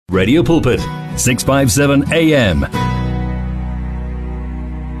Radio Pulpit, 657 AM.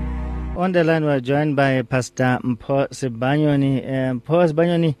 On the line, we're joined by Pastor Mpho Sibanyoni. Mpho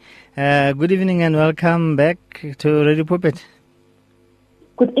Sibanyoni, good evening and welcome back to Radio Pulpit.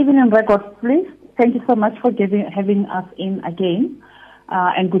 Good evening, Godfrey. Thank you so much for having us in again,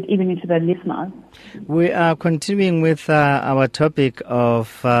 and good evening to the listeners. We are continuing with our topic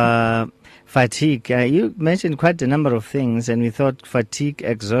of fatigue. You mentioned quite a number of things, and we thought fatigue,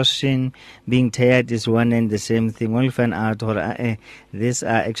 exhaustion, being tired is one and the same thing. We'll find out these are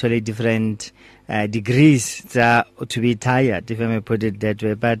actually different degrees to be tired, if I may put it that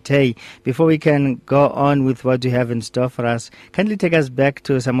way. But hey, before we can go on with what you have in store for us, kindly take us back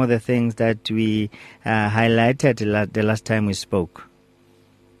to some of the things that we highlighted the last time we spoke.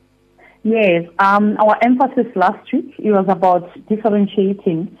 Yes, our emphasis last week, it was about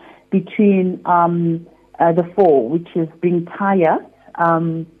differentiating between the four, which is being tired,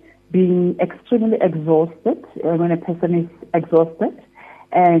 being extremely exhausted, when a person is exhausted,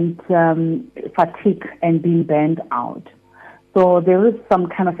 and fatigue and being burned out. So there is some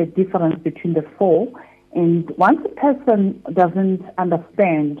kind of a difference between the four. And once a person doesn't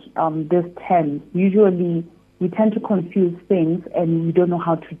understand these terms, usually we tend to confuse things and we don't know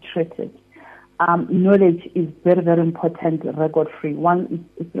how to treat it. Knowledge is very, very important, record-free. One,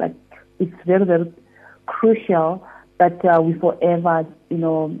 it's very, very crucial that we forever,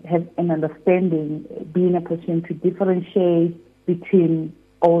 have an understanding, be in a position to differentiate between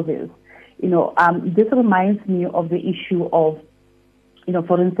all this. This reminds me of the issue of,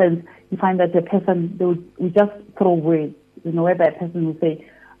 for instance, you find that the person, we just throw words, whereby a person will say,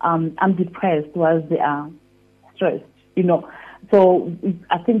 I'm depressed whilst they are stressed, So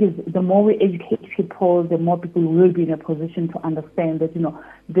I think the more we educate people, the more people will be in a position to understand that,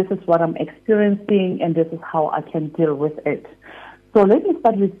 this is what I'm experiencing and this is how I can deal with it. So let me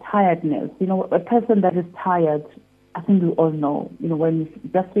start with tiredness. A person that is tired, I think we all know, when you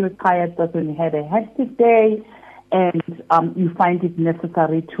just feel tired, that's when you had a hectic day and you find it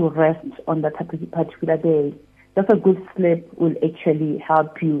necessary to rest on that particular day. Just a good sleep will actually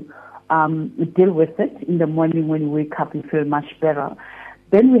help you deal with it in the morning. When you wake up, you feel much better.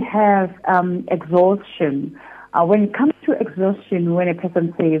 Then we have exhaustion. When it comes to exhaustion, when a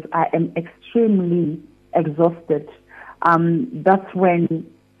person says, I am extremely exhausted, that's when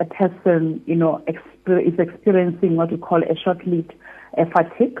a person, is experiencing what we call a short-lived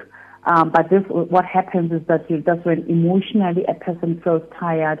fatigue. But what happens is that that's when emotionally a person feels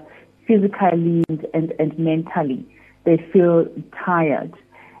tired, physically and mentally. They feel tired.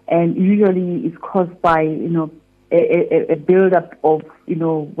 And usually it's caused by, a build-up of,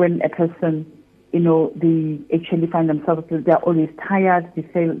 when a person, they actually find themselves, they're always tired, they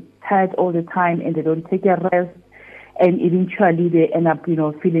feel tired all the time and they don't take a rest. And eventually they end up,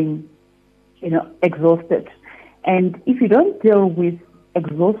 feeling, exhausted. And if you don't deal with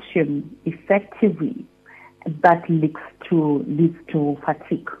exhaustion effectively, that leads to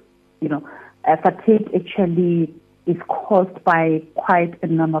fatigue. Fatigue actually is caused by quite a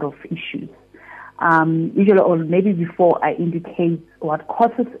number of issues. Usually, or maybe before I indicate what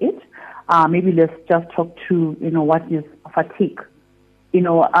causes it, maybe let's just talk to, what is fatigue.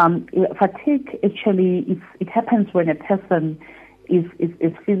 Fatigue actually, it happens when a person is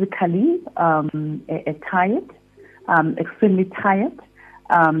physically tired, extremely tired,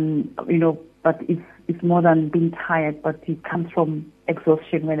 but it's more than being tired, but it comes from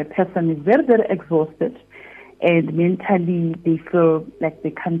exhaustion. When a person is very, very exhausted, and mentally they feel like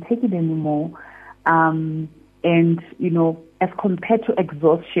they can't take it anymore. As compared to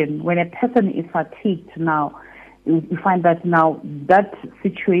exhaustion, when a person is fatigued now, you find that now that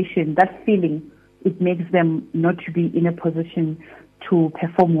situation, that feeling, it makes them not to be in a position to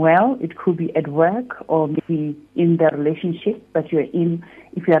perform well. It could be at work or maybe in the relationship that you're in.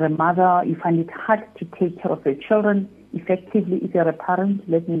 If you're a mother, you find it hard to take care of your children effectively. If you're a parent,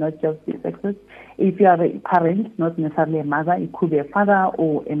 let me not just be sexist. If you are a parent, not necessarily a mother, it could be a father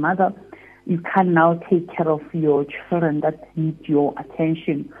or a mother, you can now take care of your children that need your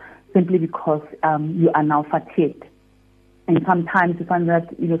attention simply because you are now fatigued. And sometimes you find that,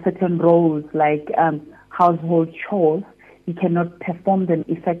 certain roles like household chores, you cannot perform them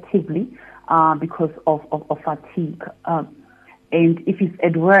effectively because of fatigue. And if it's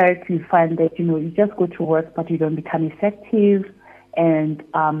at work, you find that, you just go to work, but you don't become effective. And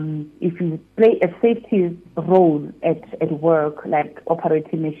if you play a safety role at work, like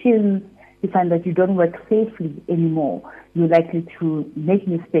operating machines, you find that you don't work safely anymore. You're likely to make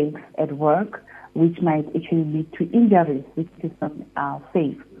mistakes at work, which might actually lead to injuries, which is not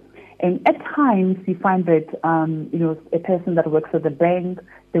safe. And at times, you find that, a person that works at the bank,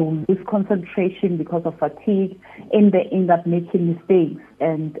 they will lose concentration because of fatigue, and they end up making mistakes,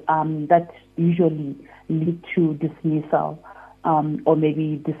 and that usually lead to dismissal or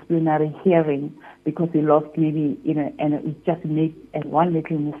maybe disciplinary hearing because they lost maybe, and it just made one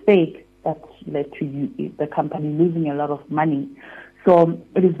little mistake that led to the company losing a lot of money. So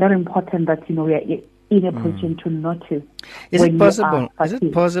it is very important that, we are in a position to notice. Is it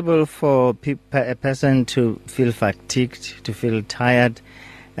possible for a person to feel fatigued, to feel tired,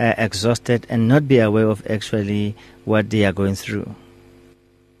 exhausted, and not be aware of actually what they are going through?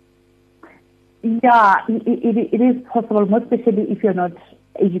 Yeah, it is possible, most especially if you're not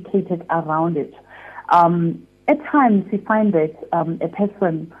educated around it. At times, you find that a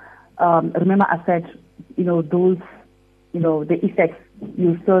person, remember I said, those, the effects,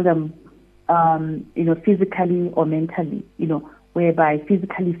 you feel them, physically or mentally, whereby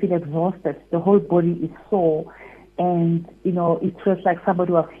physically feel exhausted, the whole body is sore, and, it feels like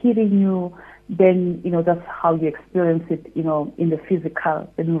somebody was hitting you, then, that's how you experience it, in the physical.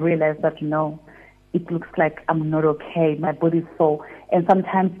 Then you realize that, it looks like I'm not okay, my body's sore. And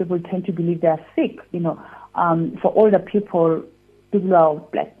sometimes people tend to believe they are sick, for older people who are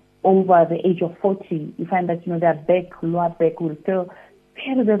like over the age of 40, you find that, their lower back will feel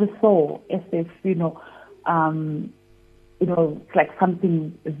very, very sore, as if, it's like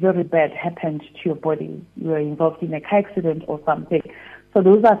something very bad happened to your body. You are involved in a car accident or something. So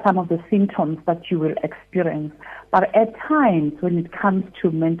those are some of the symptoms that you will experience. But at times, when it comes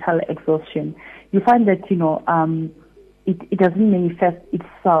to mental exhaustion, you find that, it doesn't manifest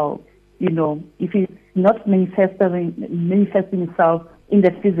itself. If it's not manifesting itself in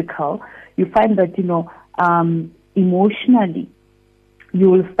the physical, you find that, emotionally, you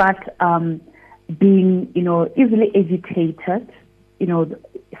will start being, easily agitated,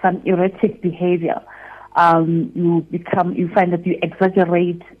 some erratic behavior. You find that you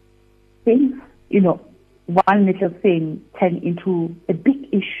exaggerate things, one little thing turn into a big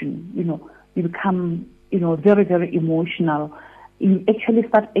issue, you become, very, very emotional. You actually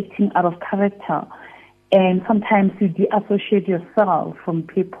start acting out of character. And sometimes you deassociate yourself from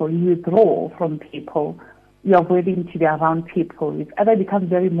people, you withdraw from people, you're avoiding to be around people. It either becomes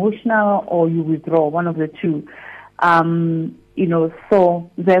very emotional or you withdraw, one of the two. So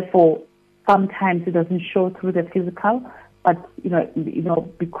therefore, sometimes it doesn't show through the physical, but,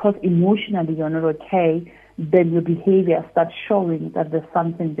 because emotionally you're not okay, then your behavior starts showing that there's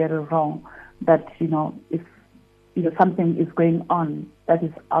something very wrong, that, if, something is going on that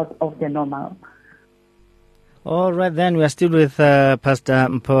is out of the normal. All right, then we are still with Pastor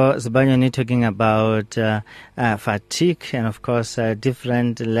Mpho Sibanyoni talking about fatigue and, of course,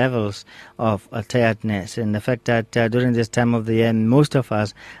 different levels of tiredness, and the fact that during this time of the year, most of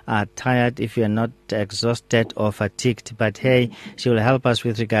us are tired if we are not exhausted or fatigued. But hey, she will help us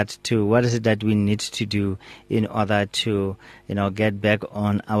with regard to what is it that we need to do in order to, get back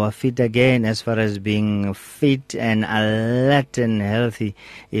on our feet again as far as being fit and alert and healthy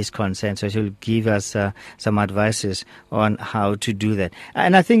is concerned. So she'll give us some advices on how to do that.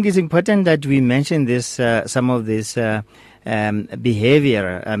 And I think it's important that we mention this, some of this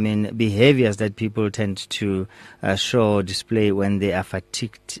behaviors that people tend to show or display when they are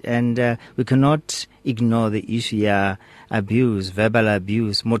fatigued. And we cannot ignore the issue here, abuse, verbal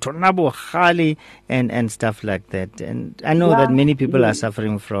abuse, and stuff like that. And I know that many people are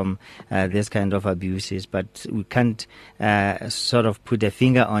suffering from this kind of abuses, but we can't sort of put a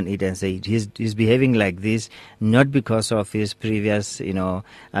finger on it and say he's behaving like this, not because of his previous,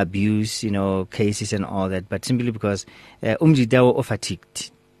 abuse, cases and all that, but simply because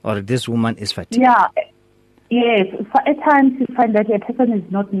fatigued, or this woman is fatigued. Yeah, yes. So at times you find that a person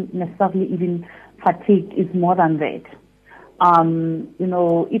is not necessarily even fatigued, is more than that.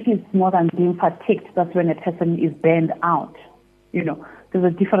 If it's more than being fatigued, that's when a person is burned out. There's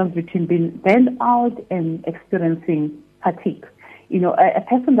a difference between being burned out and experiencing fatigue. A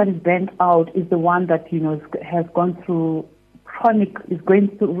person that is burned out is the one that, has gone through going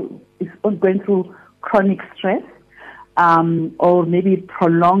through chronic stress, or maybe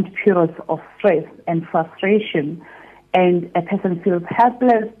prolonged periods of stress and frustration, and a person feels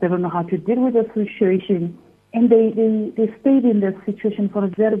helpless, they don't know how to deal with the situation, and they stayed in the situation for a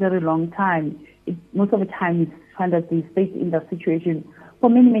very, very long time. Most of the time, you find that they stayed in that situation for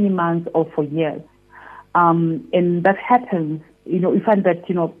many, many months or for years. And that happens, you find that,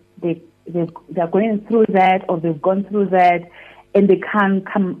 they're going through that, or they've gone through that, and they can't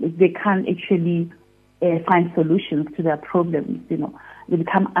actually find solutions to their problems. They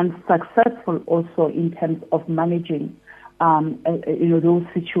become unsuccessful also in terms of managing, those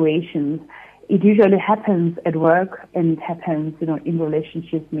situations. it usually happens at work, and it happens, in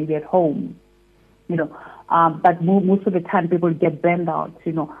relationships, maybe at home, but most of the time people get burned out,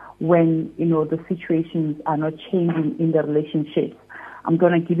 when, the situations are not changing in the relationships. I'm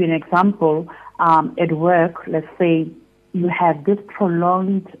going to give you an example. At work, let's say you have this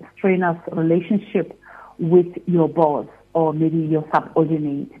prolonged, strenuous relationship with your boss or maybe your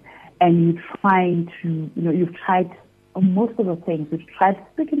subordinate, and you're trying to, you've tried most of the things. You've tried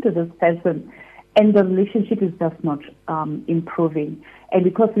speaking to this person, and the relationship is just not improving. And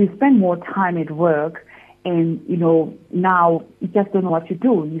because we spend more time at work, and, now you just don't know what to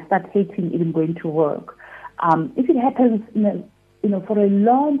do. You start hating even going to work. If it happens, for a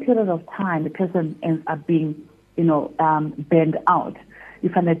long period of time, the person ends up being, burned out. You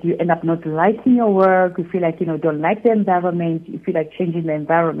find that you end up not liking your work. You feel like, don't like the environment. You feel like changing the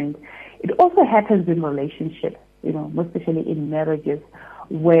environment. It also happens in relationships, most especially in marriages,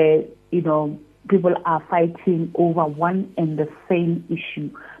 where, people are fighting over one and the same issue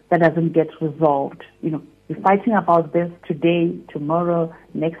that doesn't get resolved. You're fighting about this today, tomorrow,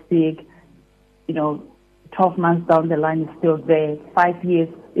 next week, 12 months down the line is still there, 5 years,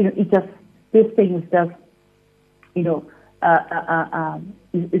 this thing is just,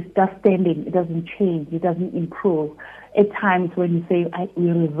 it's just standing. It doesn't change. It doesn't improve. At times when you say,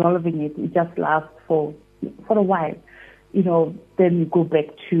 we're resolving it, it just lasts for a while. Then you go back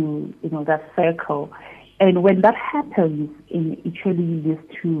to, that circle. And when that happens, it usually leads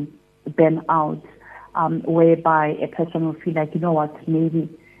to burnout, whereby a person will feel like, maybe,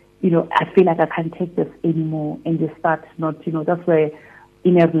 I feel like I can't take this anymore. And they start not, that's where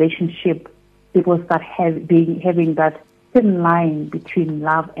in a relationship, people start having that thin line between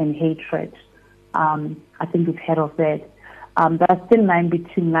love and hatred. I think you've heard of that. That thin line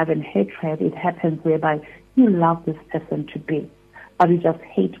between love and hatred, it happens whereby you love this person to bits, but you just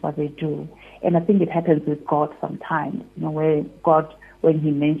hate what they do. And I think it happens with God sometimes, where God, when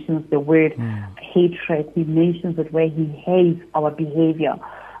he mentions the word hatred, he mentions it where he hates our behavior.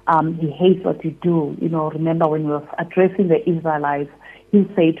 He hates what you do. Remember when he was addressing the Israelites, he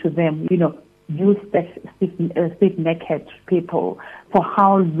said to them, you stiff-necked people, for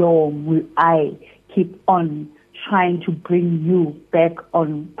how long will I keep on trying to bring you back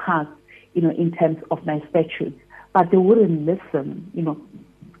on path, in terms of my statutes? But they wouldn't listen,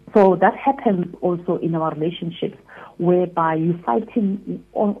 So that happens also in our relationships, whereby you're fighting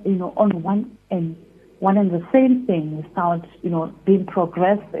on one and the same thing without, being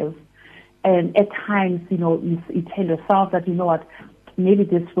progressive. And at times, you tell yourself that, what, maybe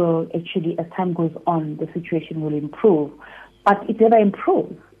this will actually, as time goes on, the situation will improve. But it never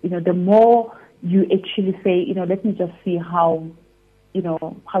improves. The more you actually say, let me just see how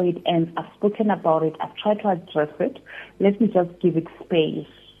it ends. I've spoken about it. I've tried to address it. Let me just give it space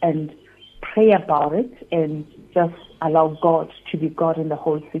and pray about it and just allow God to be God in the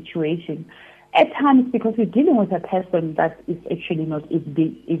whole situation. At times, because you're dealing with a person that is actually not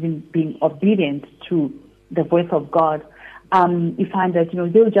even being obedient to the voice of God, you find that,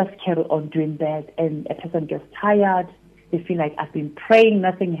 they'll just carry on doing that, and a person gets tired. They feel like, I've been praying,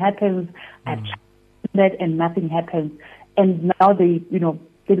 nothing happens. I've tried that and nothing happens. And now they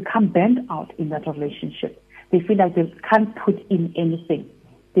become burnt out in that relationship. They feel like they can't put in anything.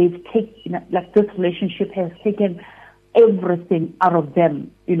 They've taken, like this relationship has taken everything out of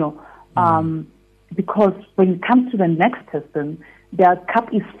them, because when it comes to the next person, their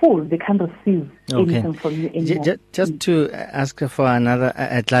cup is full. They can't receive anything from you anymore. Just to ask for another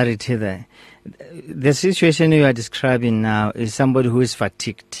clarity there. The situation you are describing now is somebody who is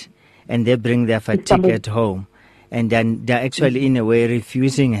fatigued, and they bring their fatigue at home, and then they're actually in a way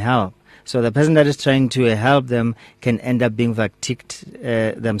refusing help. So the person that is trying to help them can end up being fatigued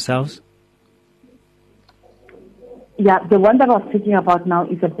themselves? Yeah, the one that I was thinking about now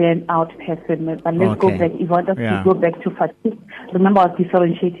is a burnout person. But let's go back. If you want us to go back to fatigue, remember I was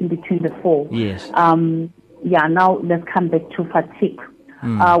differentiating between the four. Yes. Now let's come back to fatigue.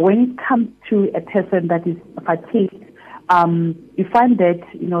 When it comes to a person that is fatigued, you find that,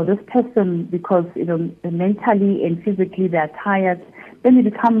 this person, because, mentally and physically they are tired, then they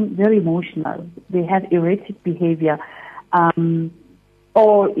become very emotional. They have erratic behavior.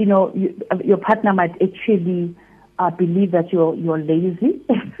 Or, your partner might actually believe that you're lazy.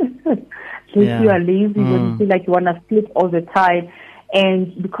 You are lazy when you feel like you want to sleep all the time.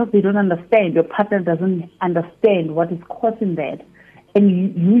 And because they don't understand, your partner doesn't understand what is causing that. And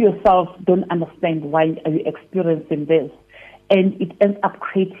you yourself don't understand why are you experiencing this. And it ends up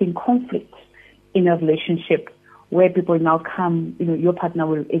creating conflict in a relationship where people now come, your partner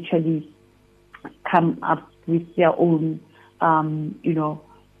will actually come up with their own,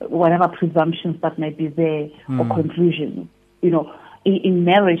 whatever presumptions that may be there or conclusions. In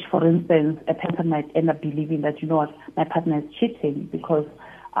marriage, for instance, a person might end up believing that, my partner is cheating because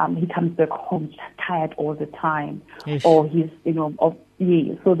he comes back home tired all the time, or he's,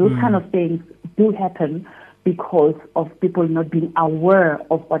 so those kind of things do happen because of people not being aware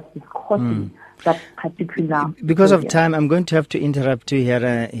of what is causing that particular. Because of time, I'm going to have to interrupt you here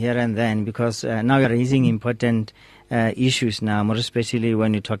and then, because now you're raising important issues now, more especially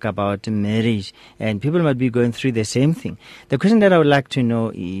when you talk about marriage, and people might be going through the same thing. The question that I would like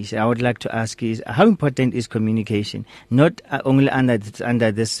to ask is, how important is communication? Not only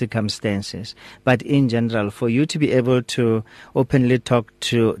under these circumstances, but in general, for you to be able to openly talk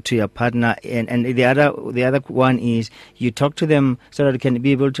to your partner, and the other one is you talk to them so that you can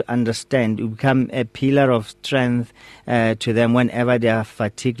be able to understand. You become a pillar of strength to them whenever they are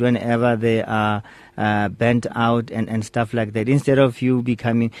fatigued, whenever they are burnt out and stuff like that, instead of you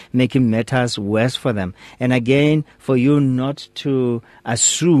making matters worse for them. And again, for you not to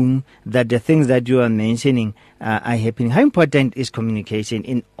assume that the things that you are mentioning are happening. How important is communication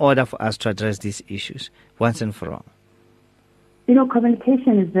in order for us to address these issues once and for all?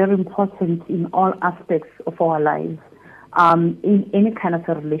 Communication is very important in all aspects of our lives. In any kind of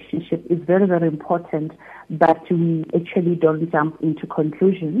a relationship, it's very, very important that we actually don't jump into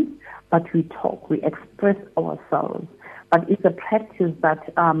conclusions, but we talk, we express ourselves. But it's a practice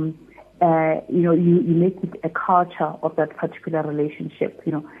that, you make it a culture of that particular relationship.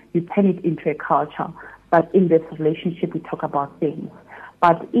 You turn it into a culture. But in this relationship, we talk about things.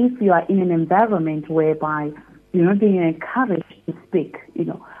 But if you are in an environment whereby you're not being encouraged to speak,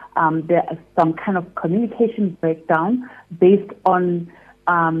 there is some kind of communication breakdown based on,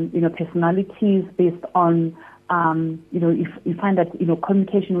 personalities, based on, if you find that,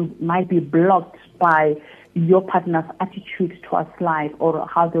 communication might be blocked by your partner's attitude towards life or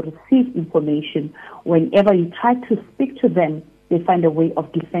how they receive information. Whenever you try to speak to them, they find a way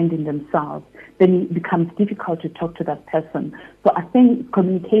of defending themselves. Then it becomes difficult to talk to that person. So I think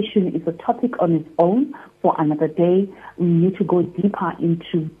communication is a topic on its own for another day. We need to go deeper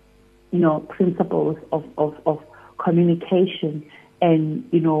into, principles of communication. And,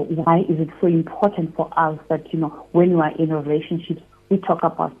 why is it so important for us that, when we are in a relationship, we talk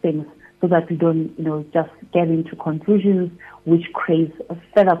about things so that we don't, just get into conclusions which creates a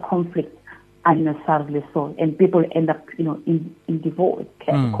further conflict unnecessarily so. And people end up, in divorce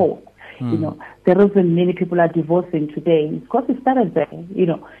court. The reason many people are divorcing today is because it started there,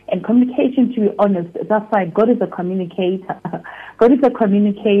 And communication, to be honest, that's why God is a communicator. God is a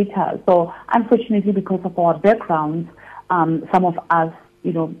communicator. So unfortunately, because of our backgrounds, some of us,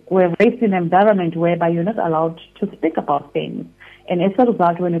 were raised in an environment whereby you're not allowed to speak about things. And as a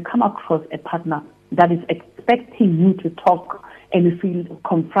result, when you come across a partner that is expecting you to talk and you feel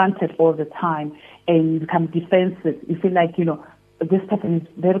confronted all the time and you become defensive, you feel like, this person is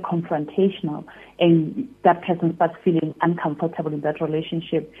very confrontational, and that person starts feeling uncomfortable in that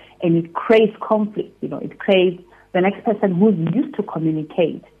relationship, and it creates conflict. It creates the next person who's used to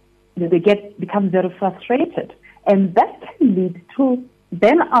communicate. They become very frustrated, and that can lead to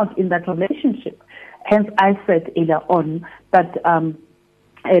burnout in that relationship. Hence, I said earlier on that a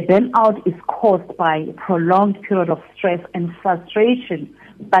burnout is caused by a prolonged period of stress and frustration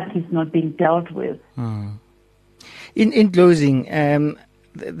that is not being dealt with. In closing,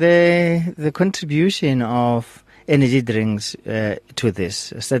 the contribution of energy drinks to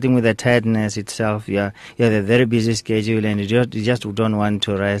this, starting with the tiredness itself, you have a very busy schedule and you just don't want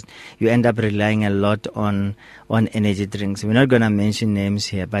to rest. You end up relying a lot on energy drinks. We're not going to mention names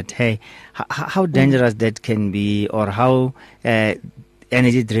here, but hey, how dangerous that can be, or how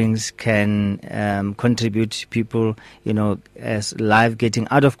energy drinks can contribute to people, as life getting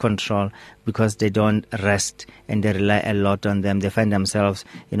out of control because they don't rest and they rely a lot on them. They find themselves,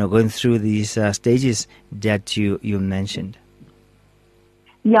 going through these stages that you mentioned.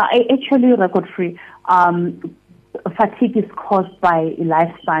 Yeah, actually, Godfrey, fatigue is caused by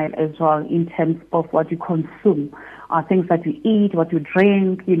lifestyle as well in terms of what you consume. Things that you eat, what you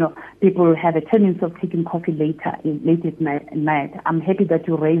drink, people have a tendency of taking coffee late at night. I'm happy that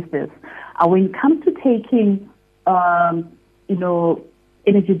you raised this. When it comes to taking,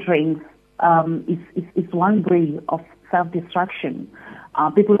 energy drinks, it's one way of self-destruction.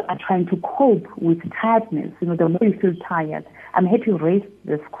 People are trying to cope with tiredness. The more you feel tired. I'm happy you raised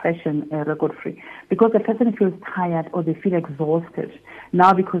this question, Godfrey, because the person feels tired or they feel exhausted.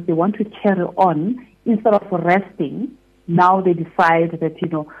 Now, because they want to carry on, instead of resting, now they decide that,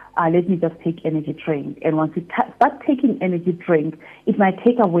 let me just take energy drink. And once you start taking energy drink, it might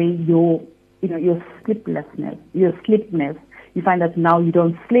take away your sleepiness. You find that now you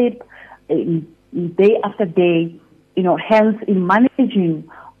don't sleep day after day. Hence in managing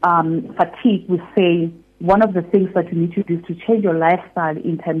fatigue, we say one of the things that you need to do is to change your lifestyle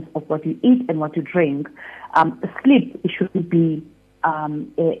in terms of what you eat and what you drink. Sleep, it shouldn't be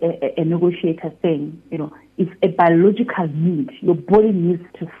a negotiator thing. It's a biological need. Your body needs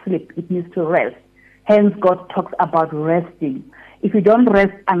to sleep. It needs to rest. Hence, God talks about resting. If you don't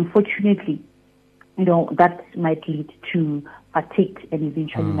rest, unfortunately, that might lead to fatigue and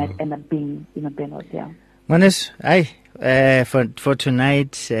eventually might end up being burnout. Yeah. Manes, for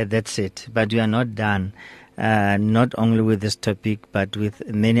tonight, that's it. But we are not done. Not only with this topic, but with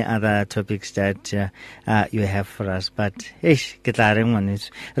many other topics that you have for us. But ke tla reng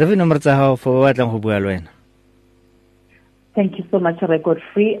Manes. Re fi nomoro tsa hao for wa tlang go bua le wena. Thank you so much,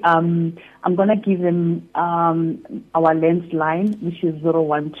 Godfrey. I'm going to give them our landline, which is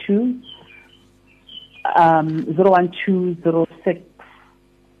 012 01206.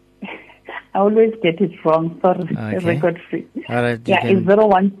 I always get it wrong. Sorry, okay. Godfrey. All right. Yeah, it's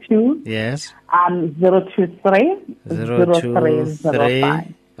 012. Yes. 023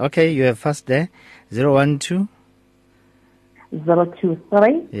 0305. Okay, you have first there. 012.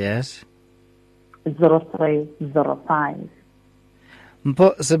 023. Yes. 0305.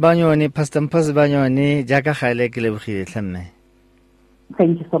 Mpho Sibanyoni, Pastor Mpho Sibanyoni, jaka khale ke lebogile tlemme.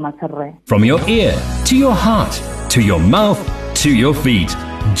 Thank you so much, Rre. From your ear to your heart to your mouth to your feet.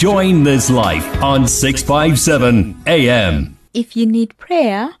 Join this life on 657 AM. If you need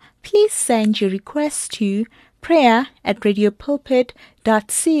prayer, please send your request to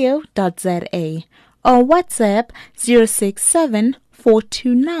prayer@radiopulpit.co.za or WhatsApp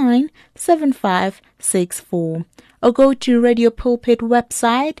 067-429-7564 or go to Radio Pulpit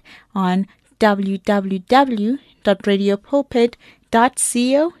website on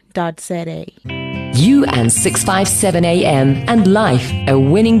www.radiopulpit.co.za. You and 657 AM and life, a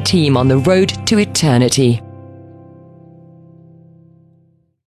winning team on the road to eternity.